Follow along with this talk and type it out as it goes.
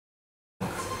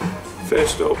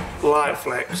First up, light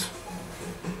flex.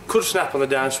 Could snap on the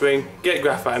downswing, get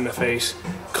graphite in my face.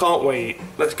 Can't wait.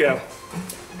 Let's go.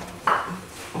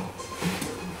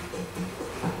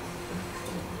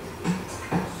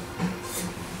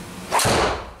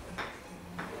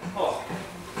 Oh.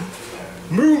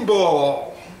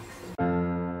 Moonball!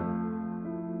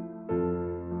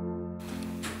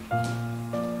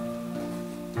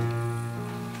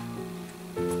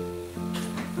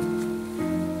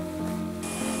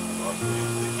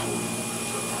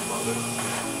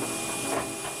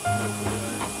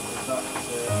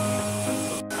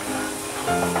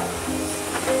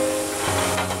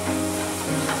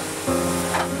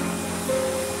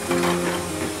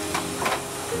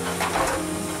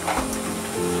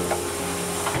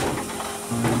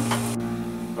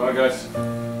 Alright guys,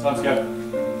 time to go.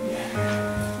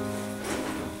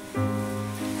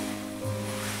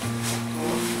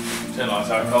 Turn lights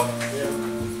out, Carl.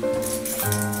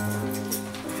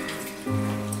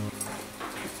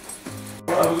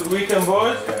 Have a good weekend,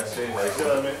 boys. Yeah, see you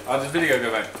later. How does video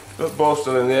go, mate? Look, ball's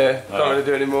still in the air. Can't really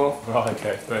do any more. Right,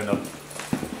 okay, fair enough.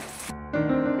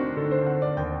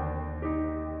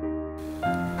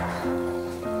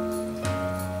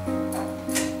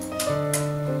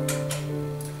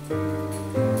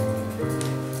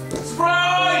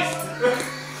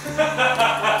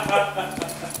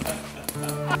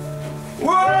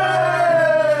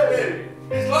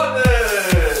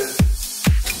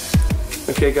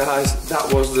 Okay guys,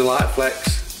 that was the light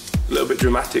flex. A little bit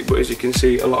dramatic, but as you can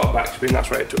see, a lot of backspin. That's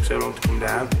why it took so long to come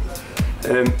down.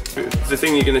 The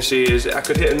thing you're going to see is I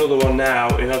could hit another one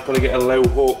now and I'd probably get a low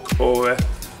hook or a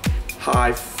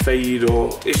high fade,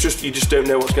 or it's just, you just don't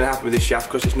know what's going to happen with this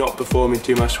shaft because it's not performing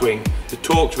to my swing. The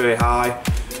torque's very high,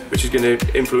 which is going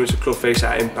to influence the club face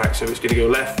out impact, so it's going to go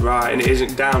left, right, and it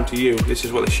isn't down to you. This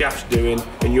is what the shaft's doing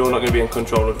and you're not going to be in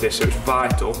control of this, so it's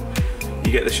vital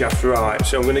you get the shaft right.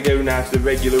 So I'm going to go now to the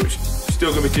regular, which is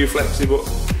still going to be too flexy, but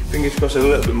fingers crossed a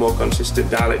little bit more consistent,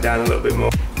 dial it down a little bit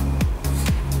more.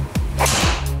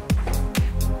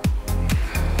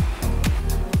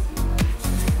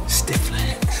 Stiff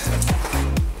legs.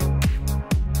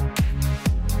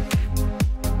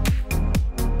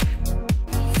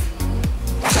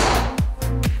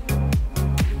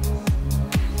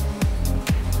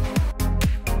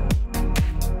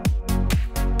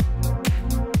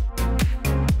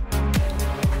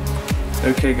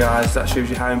 Okay guys, that shows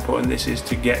you how important this is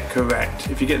to get correct.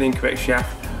 If you get the incorrect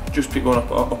shaft, just pick one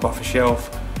up off a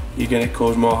shelf, you're going to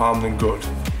cause more harm than good.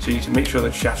 So you need to make sure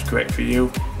the shaft's correct for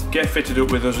you. Get fitted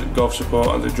up with us at Golf Support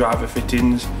on the driver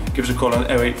fittings. Give us a call on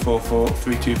 0844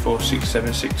 324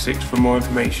 6766 for more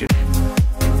information.